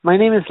My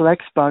name is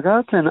Lex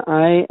Bagat, and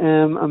I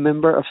am a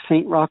member of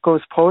St. Rocco's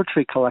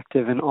Poetry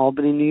Collective in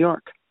Albany, New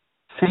York.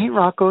 St.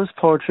 Rocco's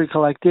Poetry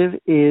Collective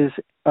is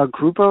a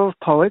group of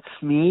poets,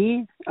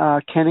 me,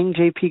 Kenning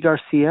J.P.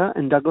 Garcia,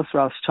 and Douglas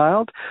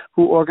Rothschild,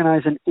 who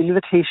organize an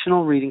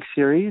invitational reading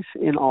series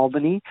in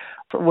Albany.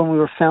 When we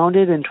were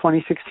founded in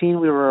 2016,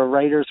 we were a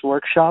writer's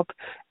workshop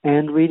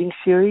and reading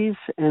series,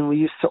 and we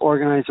used to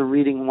organize a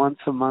reading once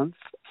a month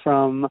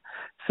from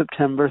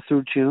September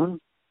through June.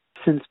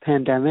 Since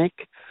pandemic,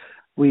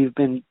 we've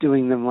been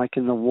doing them like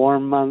in the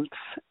warm months,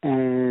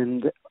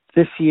 and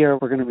this year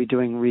we're going to be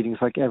doing readings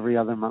like every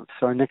other month.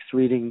 So our next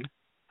reading,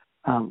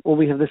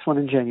 we have this one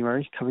in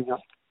January coming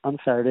up on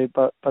Saturday,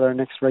 but our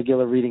next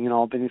regular reading in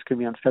Albany is going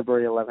to be on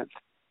February 11th.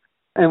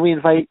 And we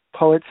invite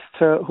poets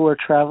who are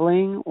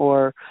traveling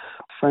or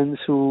friends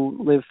who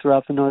live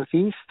throughout the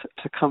Northeast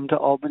to come to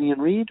Albany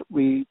and read.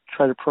 We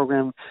try to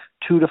program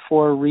 2 to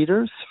 4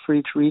 readers for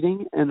each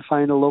reading and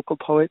find a local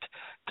poet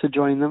to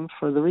join them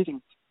for the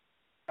reading.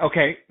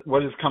 Okay,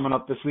 what is coming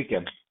up this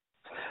weekend?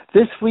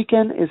 This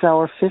weekend is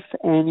our 5th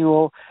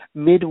annual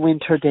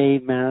Midwinter Day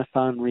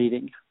Marathon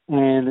reading,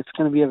 and it's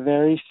going to be a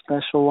very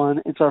special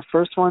one. It's our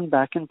first one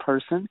back in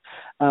person.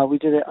 We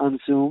did it on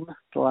Zoom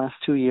the last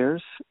 2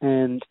 years,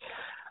 and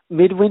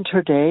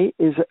Midwinter Day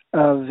is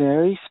a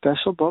very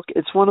special book.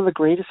 It's one of the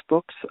greatest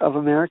books of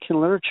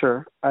American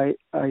literature. I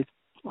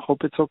hope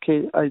it's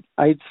okay.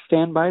 I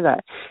stand by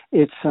that.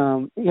 It's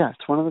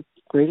one of the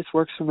greatest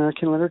works of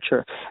American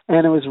literature.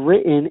 And it was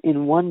written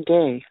in one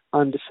day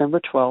on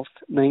December 12th,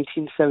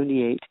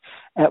 1978,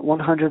 at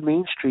 100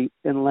 Main Street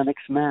in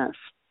Lenox, Mass.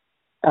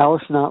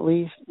 Alice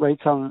Notley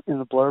writes in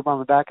the blurb on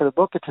the back of the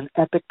book, it's an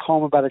epic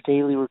poem about a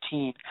daily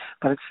routine,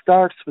 but it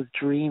starts with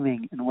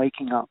dreaming and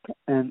waking up.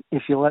 And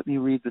if you let me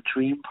read the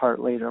dream part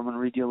later, I'm going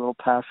to read you a little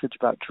passage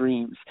about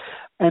dreams.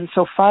 And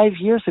so 5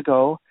 years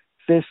ago,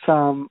 this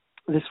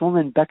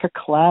woman, Becca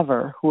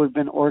Claver, who had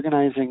been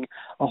organizing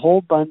a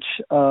whole bunch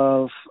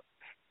of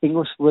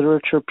English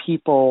literature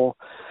people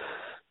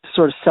to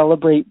sort of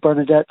celebrate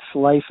Bernadette's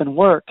life and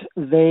work,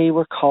 they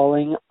were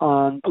calling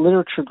on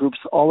literature groups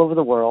all over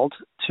the world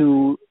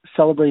to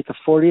celebrate the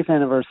 40th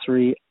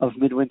anniversary of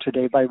Midwinter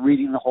Day by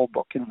reading the whole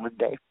book in one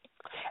day.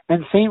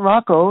 And St.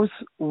 Rocco's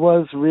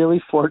was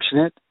really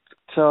fortunate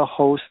to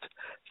host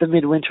the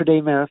Midwinter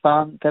Day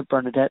Marathon that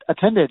Bernadette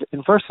attended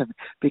in person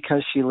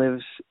because she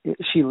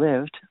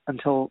lived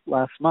until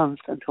last month,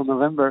 until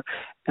November,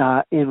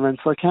 in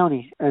Rensselaer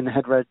County and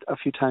had read a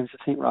few times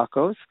at St.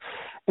 Rocco's.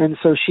 And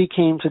so she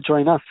came to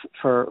join us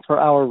for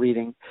our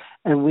reading.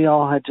 And we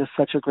all had just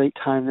such a great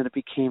time that it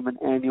became an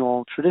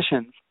annual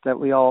tradition that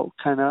we all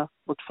kind of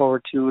looked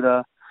forward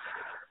to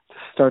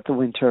start the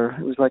winter.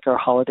 It was like our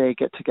holiday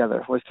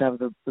get-together, was to have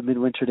the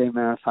Midwinter Day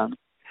Marathon.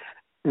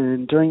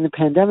 And during the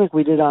pandemic,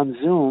 we did it on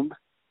Zoom.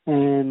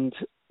 And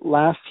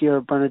last year,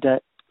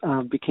 Bernadette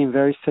became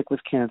very sick with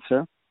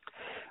cancer.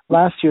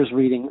 Last year's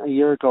reading, a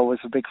year ago, was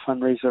a big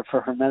fundraiser for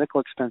her medical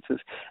expenses.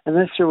 And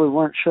this year, we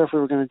weren't sure if we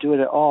were going to do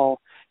it at all.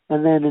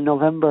 And then in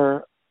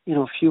November,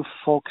 a few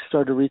folks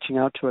started reaching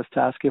out to us to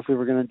ask if we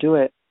were going to do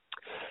it.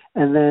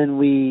 And then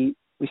we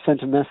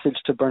sent a message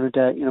to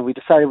Bernadette. We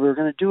decided we were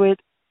going to do it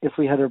if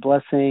we had her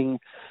blessing,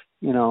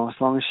 as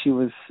long as she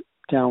was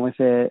down with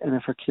it, and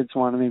if her kids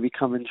want to maybe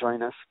come and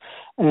join us.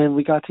 And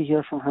we got to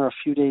hear from her a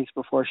few days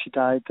before she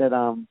died that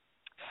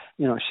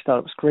she thought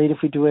it was great if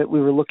we do it.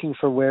 We were looking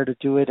for where to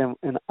do it,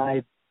 and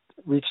I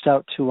reached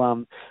out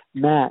to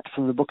Matt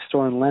from the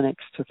bookstore in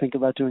Lenox to think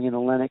about doing it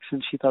in Lenox,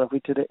 and she thought if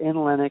we did it in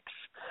Lenox,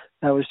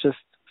 that was just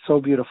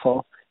so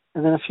beautiful.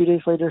 And then a few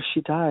days later,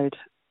 she died.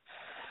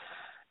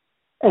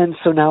 And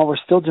so now we're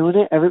still doing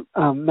it.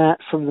 Matt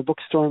from the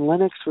bookstore in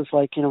Lenox was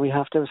like, we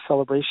have to have a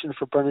celebration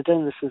for Bernadette,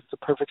 and this is the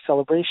perfect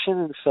celebration.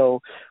 And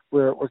so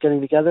we're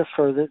getting together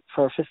for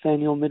our 5th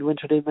annual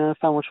Midwinter Day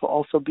Marathon, which will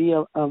also be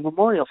a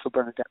memorial for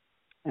Bernadette.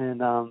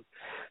 And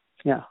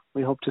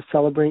we hope to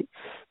celebrate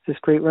this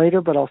great writer,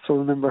 but also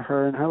remember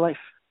her and her life.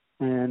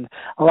 And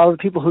a lot of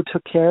the people who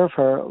took care of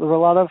her, there were a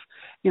lot of,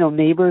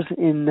 neighbors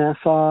in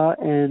Nassau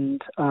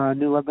and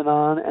New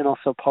Lebanon, and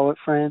also poet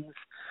friends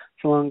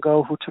long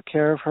ago who took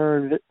care of her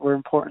and were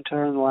important to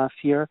her in the last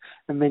year,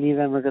 and many of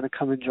them are going to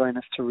come and join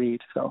us to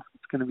read. So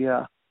it's going to be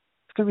a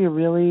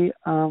really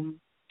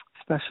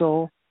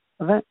special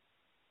event.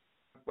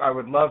 I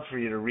would love for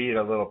you to read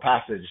a little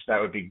passage.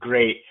 That would be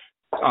great.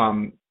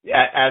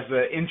 As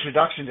an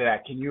introduction to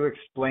that, can you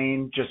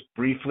explain just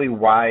briefly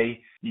why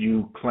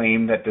you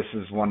claim that this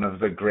is one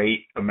of the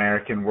great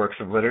American works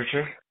of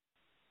literature?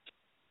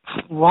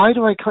 Why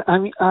do I claim? I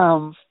mean,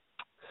 I'm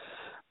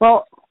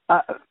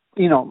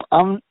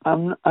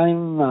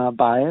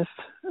biased.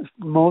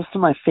 Most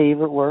of my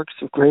favorite works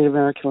of great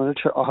American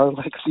literature are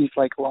like these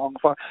long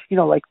form,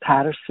 like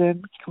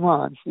Patterson. Come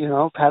on,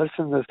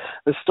 Patterson,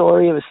 the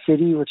story of a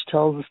city which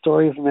tells the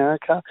story of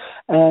America,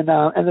 and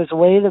there's a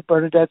way that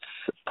Bernadette's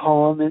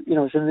poem, is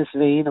in this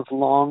vein of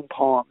long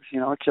poems.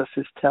 It just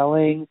is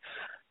telling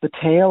the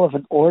tale of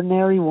an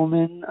ordinary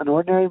woman, an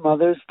ordinary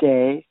mother's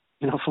day,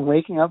 from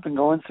waking up and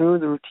going through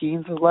the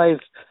routines of life,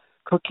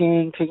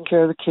 cooking, taking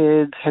care of the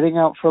kids, heading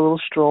out for a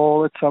little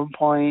stroll at some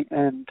point,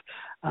 and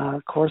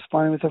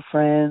corresponding with her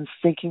friends,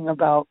 thinking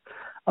about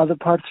other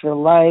parts of her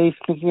life,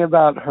 thinking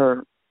about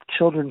her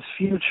children's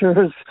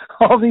futures.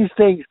 All these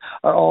things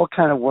are all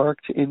kind of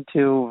worked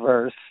into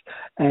verse.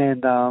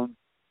 And the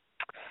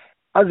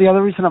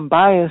other reason I'm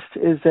biased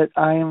is that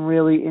I am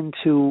really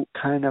into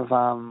kind of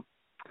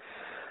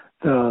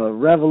the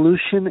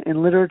revolution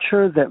in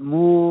literature that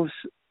moves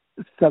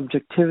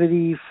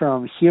subjectivity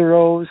from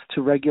heroes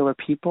to regular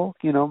people.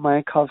 You know,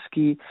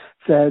 Mayakovsky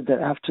said that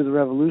after the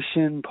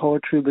revolution,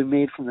 poetry will be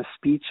made from the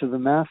speech of the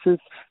masses.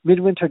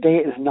 Midwinter Day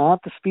is not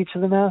the speech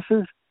of the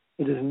masses.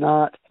 It is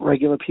not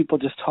regular people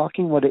just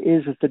talking. What it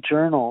is the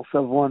journals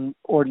of one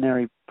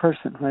ordinary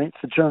person, right? It's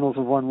the journals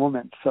of one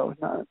woman. So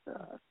not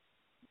a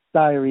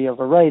diary of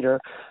a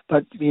writer,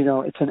 but, you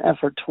know, it's an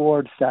effort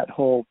towards that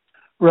whole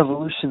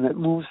revolution that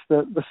moves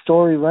the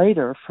story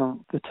writer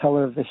from the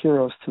teller of the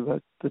heroes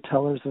to the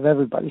tellers of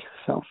everybody.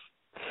 So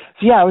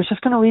yeah, I was just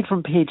going to read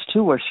from page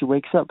 2 where she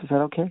wakes up. Is that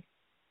okay?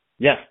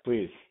 Yes,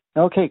 please.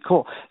 Okay,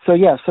 cool. So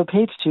yeah, so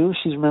page 2,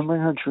 she's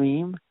remembering her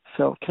dream.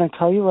 So can I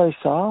tell you what I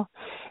saw?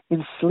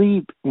 In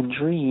sleep, in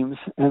dreams,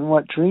 and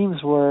what dreams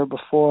were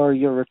before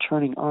your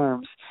returning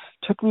arms,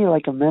 took me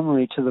like a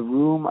memory to the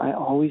room I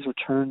always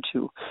return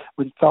to.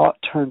 When thought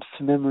turns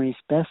to memory's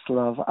best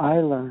love, I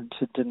learned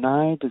to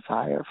deny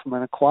desire from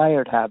an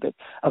acquired habit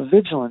of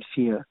vigilant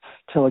fear,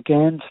 till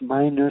again to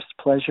my nursed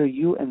pleasure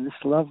you and this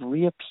love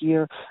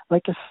reappear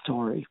like a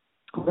story.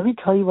 Let me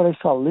tell you what I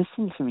saw.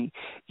 Listen to me.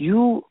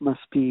 You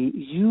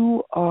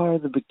are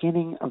the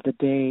beginning of the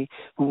day.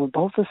 When we're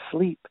both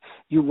asleep,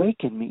 you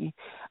waken me.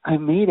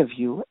 I'm made of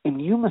you,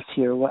 and you must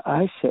hear what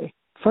I say.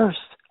 First,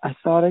 I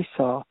thought I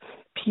saw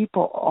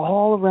people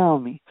all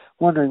around me,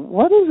 wondering,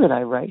 what is it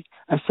I write?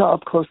 I saw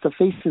up close the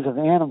faces of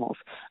animals.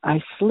 I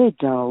slid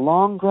down a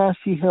long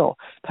grassy hill,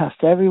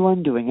 past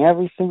everyone doing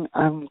everything.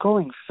 I'm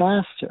going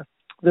faster.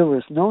 There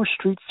was no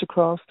streets to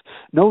cross,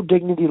 no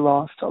dignity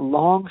lost, a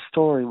long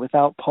story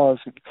without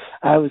pausing.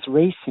 I was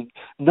racing.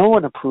 No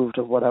one approved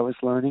of what I was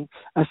learning.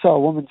 I saw a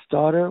woman's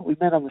daughter. We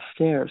met on the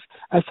stairs.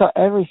 I saw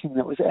everything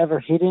that was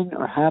ever hidden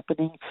or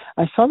happening.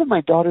 I saw that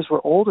my daughters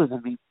were older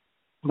than me.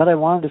 But I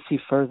wanted to see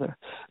further.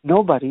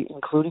 Nobody,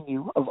 including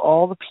you, of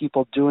all the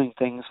people doing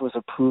things was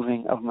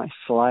approving of my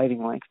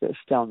sliding like this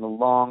down the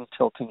long,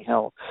 tilting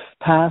hill,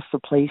 past the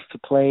place to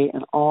play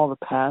and all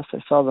the past. I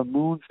saw the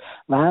moon's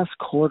last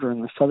quarter in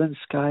the southern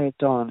sky at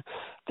dawn.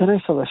 Then I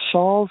saw the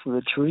shawls of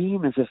the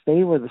dream as if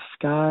they were the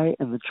sky,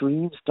 and the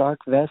dream's dark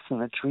vest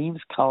and the dream's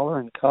collar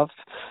and cuffs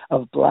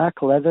of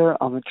black leather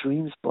on the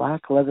dream's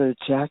black leather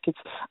jackets.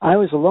 I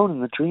was alone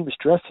in the dream's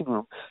dressing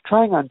room,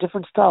 trying on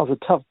different styles of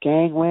tough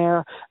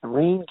gangwear and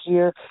rain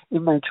gear.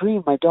 In my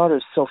dream, my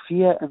daughters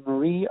Sophia and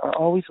Marie are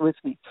always with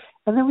me.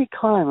 And then we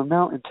climb a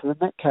mountain to the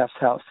Metcalf's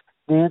house,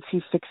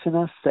 Nancy fixing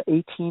us the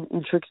 18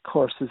 intricate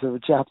courses of a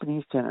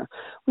Japanese dinner.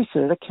 We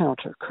sit at a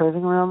counter,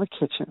 curving around the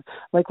kitchen,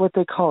 like what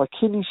they call a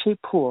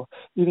kidney-shaped pool,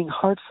 eating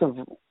hearts of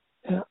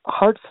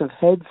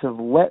heads of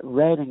wet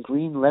red and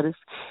green lettuce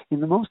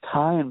in the most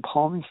high and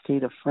palmy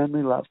state of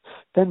friendly love.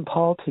 Then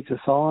Paul takes us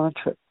all on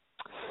a trip.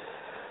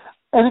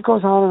 And it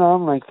goes on and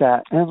on like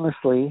that,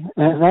 endlessly.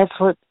 And that's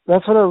what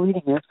our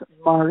reading is.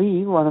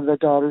 Marie, one of the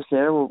daughters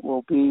there,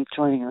 will be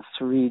joining us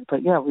to read.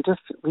 But yeah, we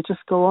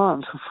just go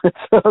on.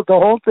 So the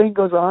whole thing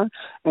goes on,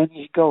 and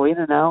you go in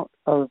and out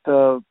of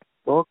the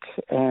book.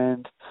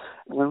 And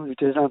when we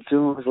did it on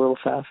Zoom, it was a little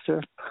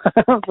faster.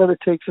 But it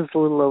takes us a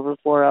little over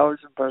 4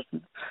 hours in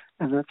person.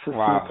 And that's the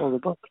sample of the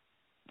book.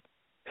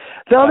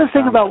 The other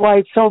thing about why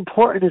it's so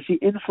important is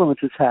the influence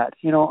it's had,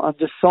 you know, on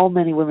just so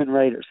many women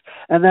writers.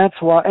 And that's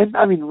why, and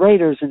I mean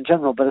writers in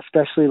general, but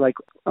especially like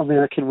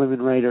American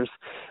women writers.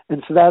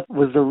 And so that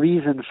was the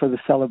reason for the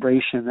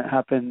celebration that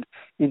happened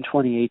in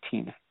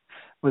 2018,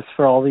 was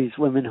for all these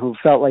women who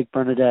felt like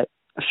Bernadette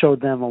showed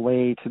them a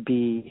way to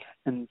be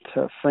and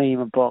to frame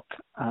a book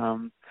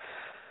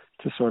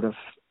to sort of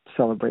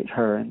celebrate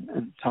her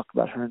and talk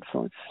about her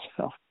influence.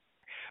 So.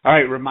 All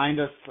right, remind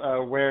us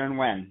where and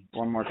when,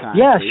 one more time.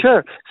 Yeah, please.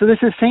 sure. So this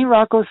is St.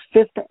 Rocco's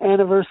 5th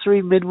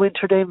anniversary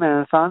Midwinter Day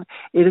Marathon.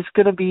 It is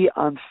going to be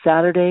on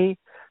Saturday,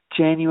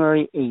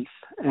 January 8th.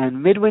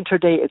 And Midwinter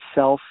Day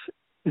itself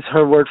is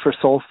her word for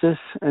solstice,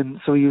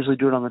 and so we usually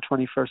do it on the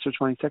 21st or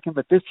 22nd.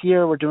 But this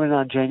year we're doing it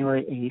on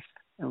January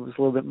 8th. It was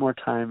a little bit more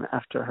time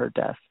after her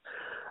death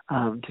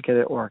to get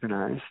it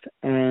organized.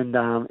 And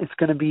it's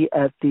going to be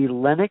at the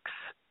Lenox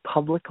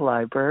Public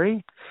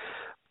Library.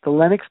 The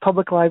Lenox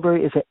Public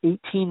Library is at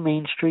 18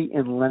 Main Street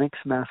in Lenox,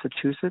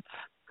 Massachusetts.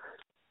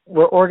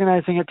 We're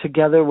organizing it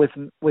together with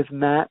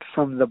Matt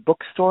from the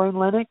bookstore in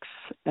Lenox,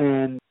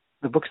 and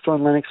the bookstore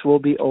in Lenox will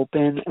be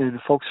open, and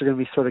folks are going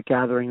to be sort of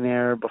gathering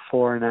there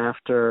before and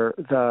after.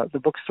 The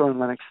bookstore in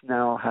Lenox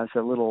now has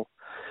a little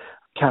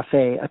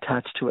cafe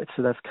attached to it,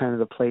 so that's kind of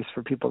the place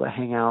for people to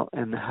hang out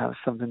and have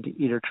something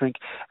to eat or drink,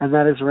 and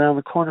that is around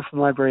the corner from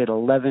the library at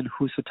 11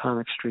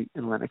 Housatonic Street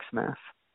in Lenox, Mass.